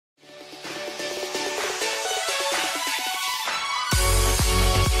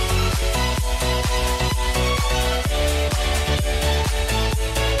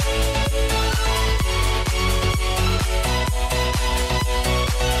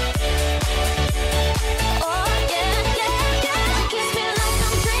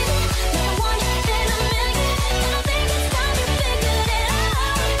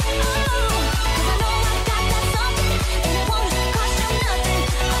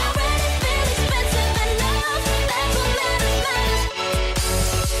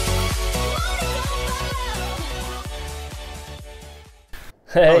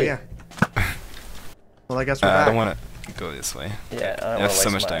Hey. Oh yeah. Well, I guess we're back. I don't want to go this way. Yeah, I don't I want have to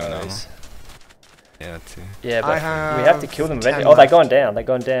so waste much my time now. arrows. Yeah, too. Yeah, but I we have to kill them have 10 eventually. Oh, they're left. going down. They're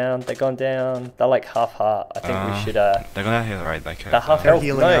going down. They're going down. They're like half heart. I think we should. They're gonna heal right back here. They're half They're health.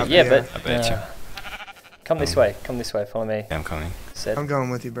 healing No, up, yeah, yeah. but I bet you. come this way. Come this way. Follow me. Yeah, I'm coming. Said. I'm going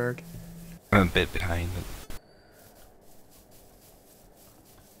with you, Berg. I'm a bit behind, but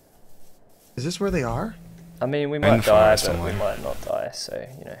Is this where they are? I mean, we in might the die, forest but somewhere. we might not die. So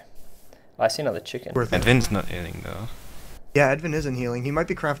you know. I see another chicken. Worth it. Edwin's not healing though. Yeah, Edvin isn't healing. He might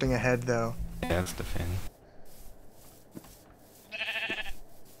be crafting a head though. Yeah, that's the thing.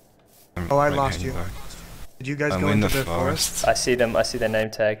 Oh, I right lost behind you. Bart. Did you guys I'm go in into the the forest? forest. I see them. I see their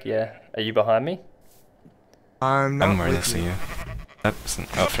name tag. Yeah. Are you behind me? I'm not I'm right with next to you. you.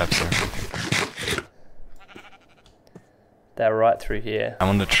 Flaps here. They're right through here. I'm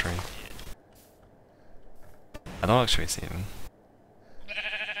on the tree. I don't actually see them.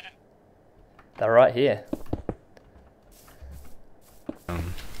 They're right here.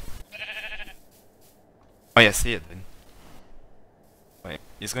 Oh yeah, see it then. Wait,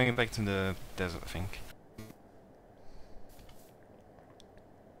 he's going back to the desert, I think.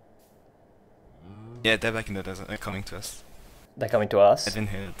 Yeah, they're back in the desert. They're coming to us. They're coming to us. Edwin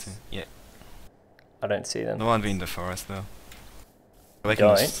heard it too. Yeah. I don't see them. No one be in the forest though. Back Don't?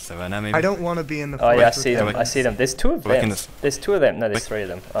 in the savannah maybe. I don't want to be in the Oh forest. yeah, I with see them. Edvin. I see them. There's two of Back in them. the There's two of them. No, there's Back- three of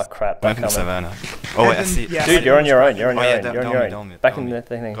them. Oh crap! They're Back in the coming. savannah. Oh wait, I Edvin, see. yeah, Dude, Edvin you're on was your own. crafting You're on a your yeah, own. down- You're on down your me, own. down me, Back down in me. the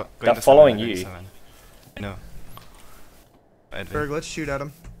thing. Go in They're the following savannah, go in the you. savannah. No. Edwin. Berg, let's shoot at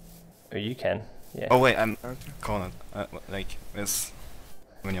him. Oh, you can. Yeah. Oh wait, I'm Okay. cornered. Like, there's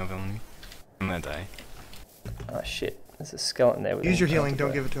when you're on me. I'm gonna die. Oh shit! There's a skeleton there. Use your healing.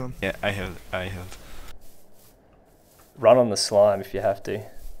 Don't give it to him. Yeah, I healed. I healed. Run on the slime if you have to.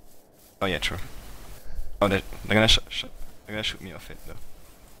 Oh yeah, true. Oh, they're gonna they're gonna shoot me off it though.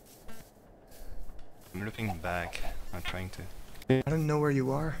 I'm looking back. I'm trying to. I don't know where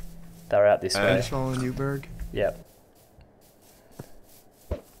you are. They're out this I'm way. just following you, Berg. Yep.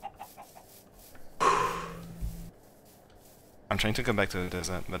 I'm trying to come back to the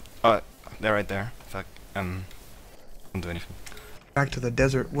desert, but they're right there. Fuck. Don't do anything. Back to the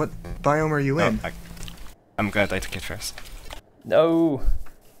desert. What biome are you in? I'm gonna die to kid first. No.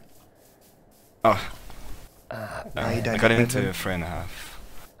 Oh. Now you I died got to into Edvin. 3.5.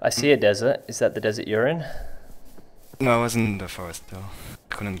 I see a desert. Is that the desert you're in? No, I was in the forest though.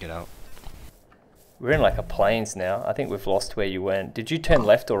 Couldn't get out. We're in like a plains now. I think we've lost where you went. Did you turn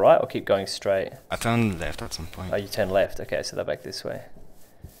left or right or keep going straight? I turned left at some point. Oh, you turned left. Okay, so they're back this way.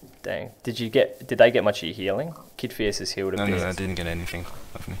 Dang. Did they get much of your healing? Kid Fierce is healed a No, bit. no, I didn't get anything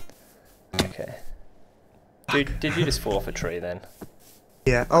of me. Okay. Dude, did you just fall off a tree then?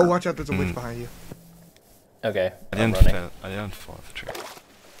 Yeah. Oh, watch out! There's a witch Mm. behind you. Okay, I I'm didn't running. I didn't fall off the tree.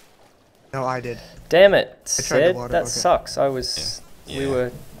 No, I did. Damn it, I tried the Sid. water, That okay. sucks. I was... Yeah. We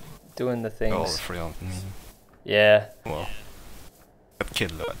were doing the All things. 3 on me. Yeah. Well, got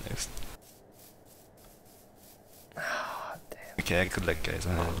killed though at least. Oh, damn. Okay, good luck guys.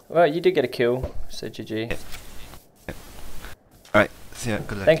 Well, you did get a kill, so GG. Yeah. Alright, see ya,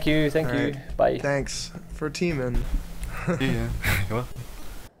 good luck. Thank you, thank you. Alright. Bye. Thanks for teaming. Yeah. Well,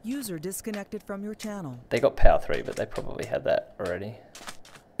 User disconnected from your channel. They got power 3, but they probably had that already.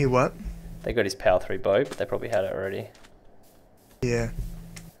 You what? They got his power 3 bow, but they probably had it already. Yeah.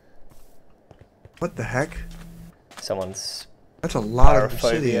 What the heck? Someone's That's a lot of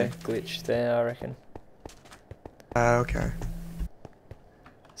pyrophobia obsidian. glitch there, I reckon. Okay.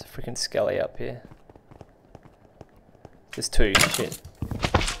 There's a freaking skelly up here. There's 2, shit.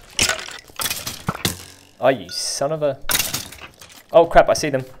 Oh, you son of a... Oh crap, I see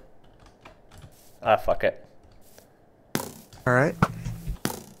them. Ah, fuck it. Alright.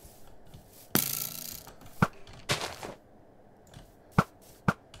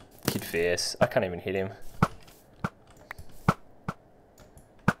 Kid Fierce. I can't even hit him.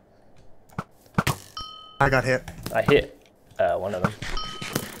 I got hit. I hit one of them.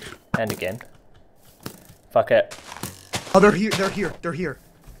 And again. Fuck it. Oh, they're here. They're here. They're here.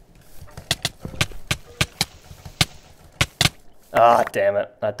 Ah, damn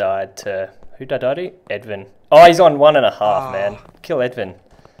it. I died to... Who did I die to? Edvin. Oh, he's on 1.5, Ah. man. Kill Edvin.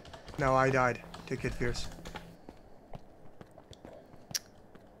 No, I died to Kid Fierce.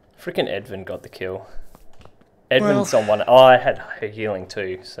 Freaking Edvin got the kill. Edvin's on 1... Oh, I had healing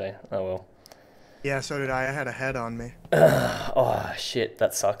too, so... Oh, well. Yeah, so did I. I had a head on me. Oh, shit.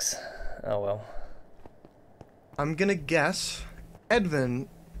 That sucks. Oh, well. I'm gonna guess Edvin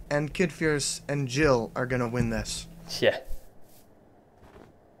and Kid Fierce and Jill are gonna win this. Yeah.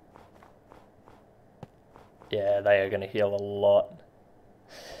 Yeah, they are going to heal a lot.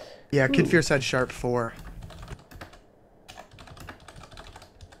 Yeah, Kid Fierce had sharp 4.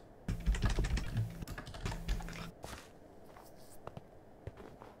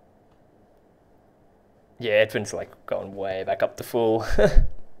 Yeah, Edwin's like gone way back up to full.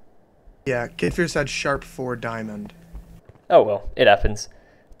 Yeah, Kid Fierce had sharp 4 diamond. Oh well, it happens.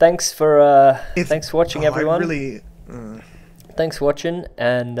 Thanks for thanks for watching, I everyone. really, Thanks for watching,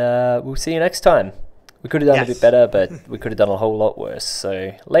 and we'll see you next time. We could have done a bit Yes. better, but we could have done a whole lot worse.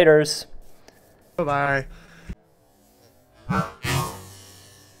 So, laters. Bye-bye.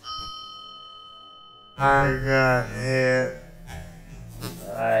 I got hit.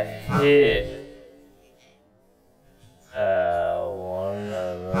 I hit one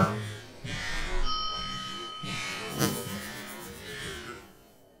of them.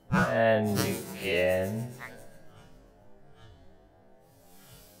 And again.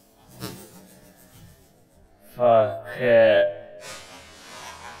 Fuck it.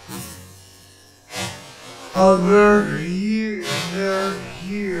 Oh, they're here. They're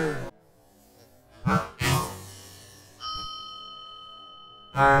here.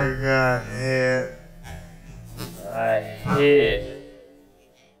 I got hit. I hit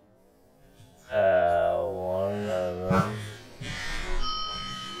one of them.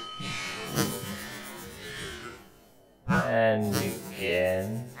 And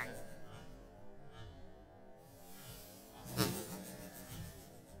again.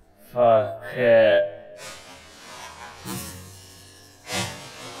 Fuck it.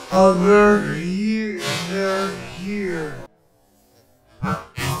 Oh, they're here. They're here.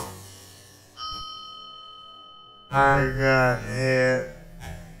 I got hit.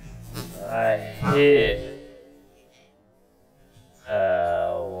 I hit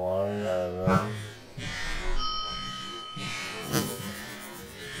one of them.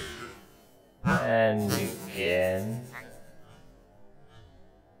 And again.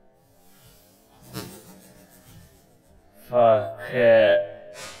 Fuck it.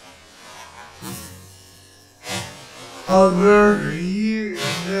 Oh, they're here.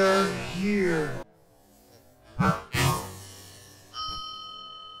 They're here.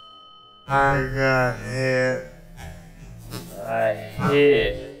 I got hit. I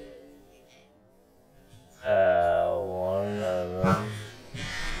hit one of them.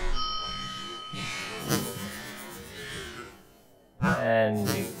 And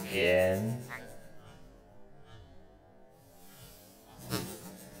again.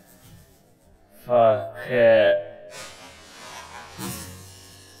 Fuck it.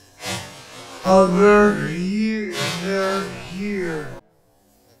 Oh, they're here. They're here.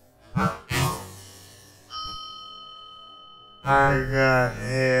 I got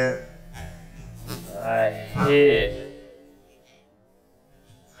hit. I hit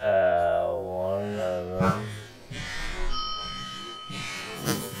one of them.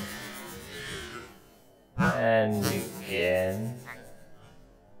 And again.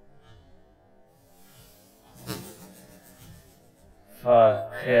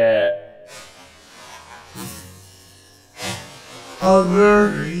 Fuck it. Oh,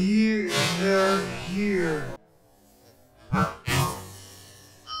 they're here. They're here.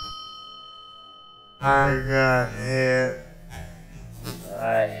 I got hit.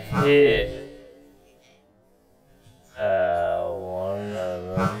 I hit one of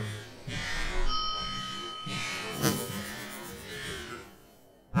them.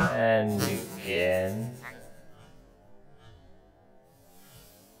 And again.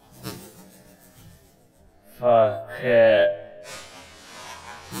 Fuck it.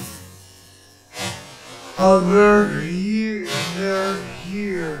 Oh, they're here. They're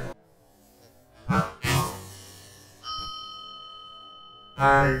here.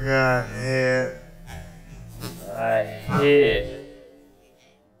 I got hit. I hit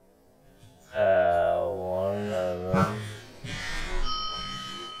one of them.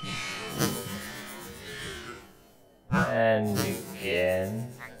 And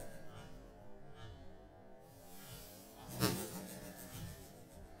again.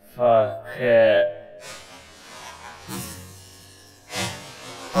 Fuck it.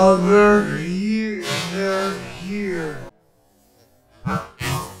 Oh, they're here. They're here.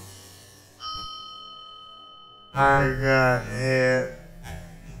 I got hit.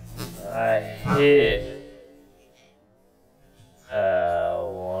 I hit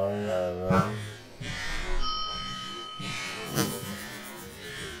one of them.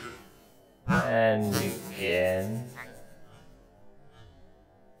 And again.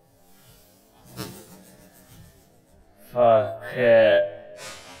 Fuck it.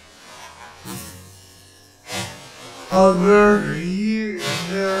 Oh, they're here.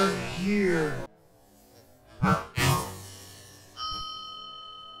 They're here.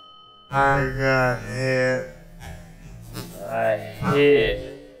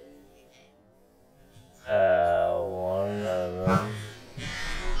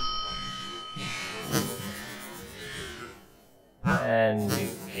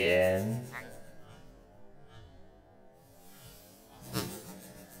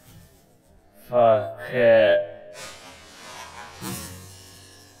 Fuck it.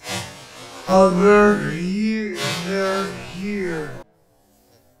 Oh, they're here. They're here.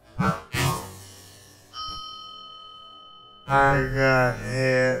 I got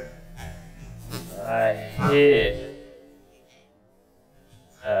hit. I hit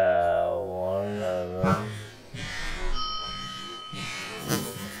one of them.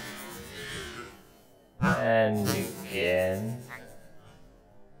 And again.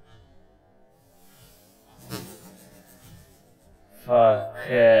 Fuck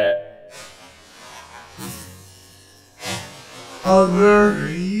it. Oh, they're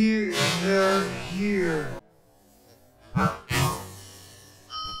here. They're here.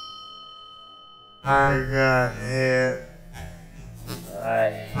 I got hit. I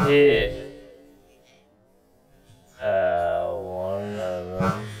hit one of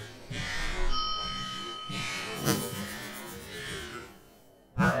them.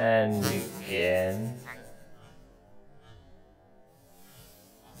 And again.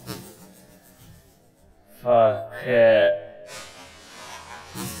 Fuck it.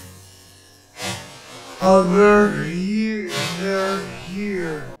 Oh, they're here. They're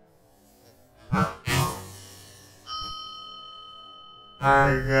here.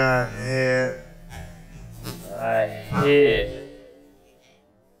 I got hit. I hit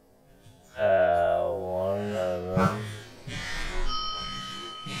one of them.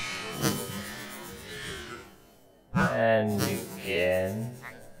 And again.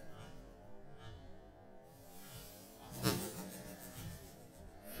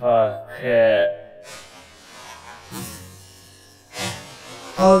 Fuck it.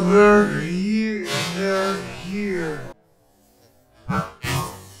 Oh, they're here. They're here.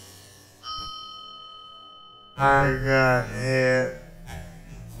 I got hit.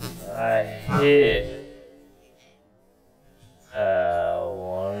 I hit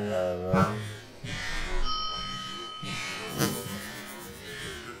one of them.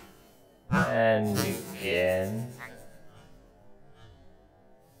 And again.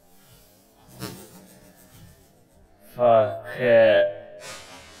 Fuck it.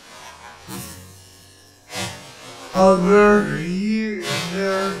 Oh, they're here.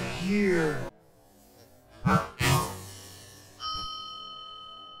 They're here.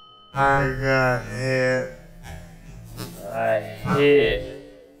 I got hit. I hit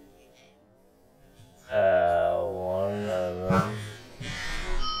one of them.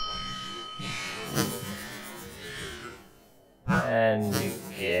 And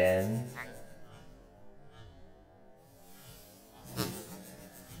again.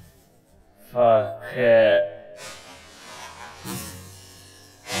 Fuck it.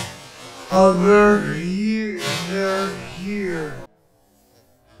 Oh, they're here. They're here.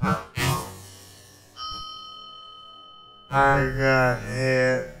 I got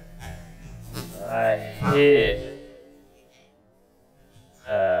hit. I hit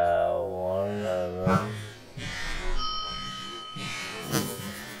one of them.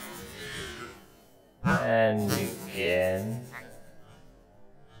 And again.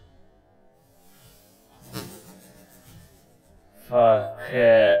 Fuck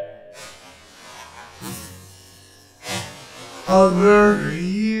it. Oh, they're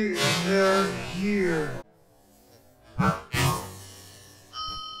here. They're here.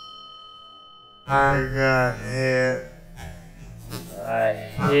 I got hit. I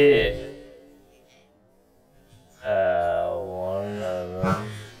hit one of them.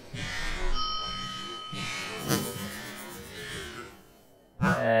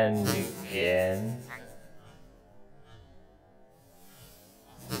 And again.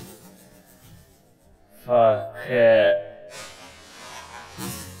 Fuck it.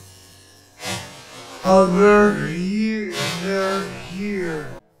 Oh, they're here. They're here.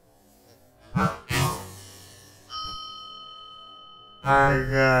 I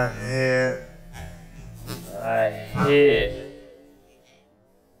got hit. I hit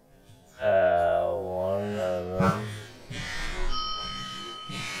one of them.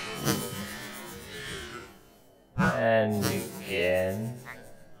 And again.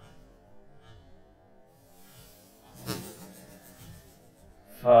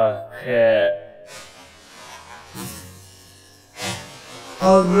 Fuck it.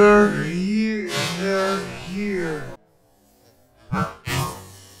 Oh, they're here. They're here.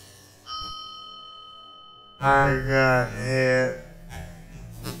 I got hit.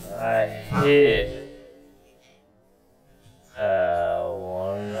 I hit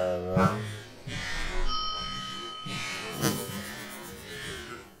one of them.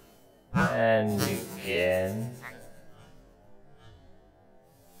 And again.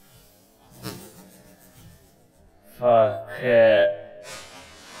 Fuck it.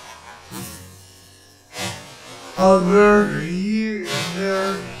 Over here,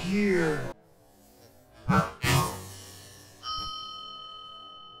 they're here.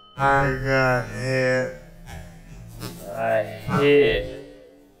 I got hit. I hit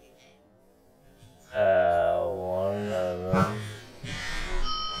one of them.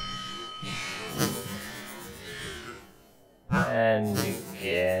 And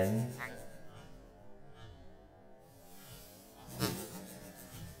again.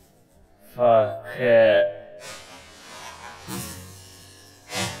 Fuck it.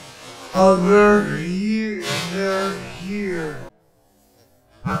 Over here, they're here.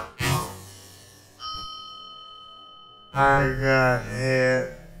 I got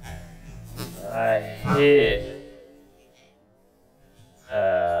hit. I hit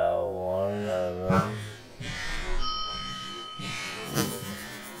one of them.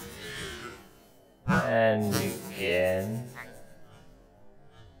 And again.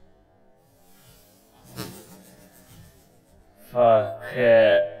 Fuck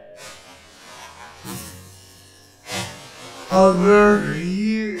it. Over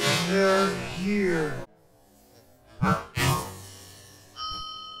here, they're here.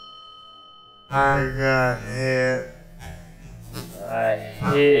 I got hit. I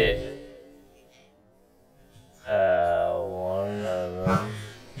hit one of them.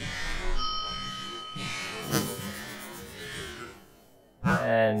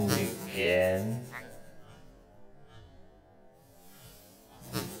 And again.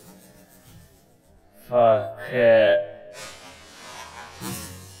 Fuck it.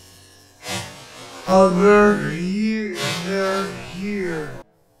 Over here, they're here.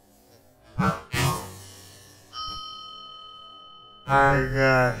 I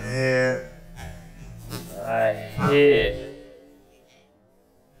got hit. I hit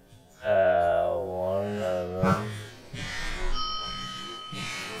one of them.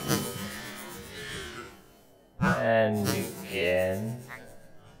 And again.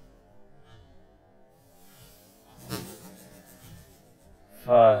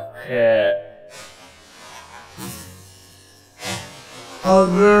 Fuck it.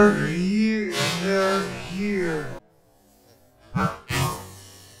 Over here, they're here.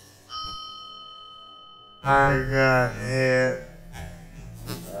 I got hit.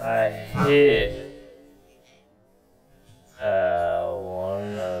 I hit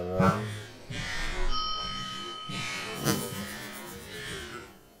one of them.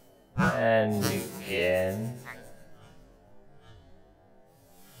 And again.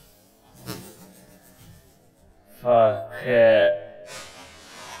 Fuck it.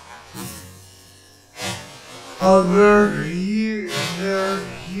 Over here, they're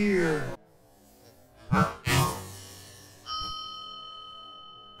here.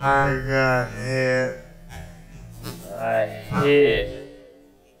 I got hit. I hit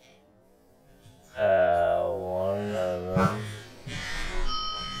one of them.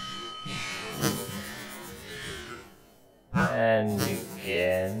 And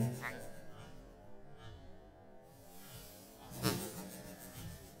again.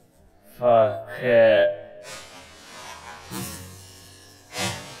 Fuck it.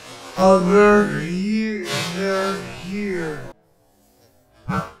 Over here, they're here.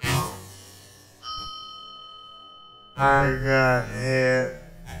 I got hit.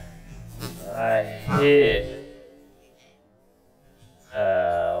 I hit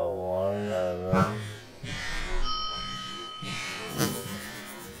one of them.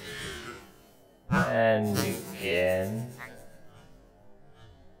 And again.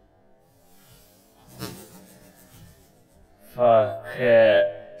 Fuck it.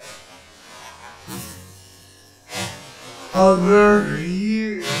 Over here.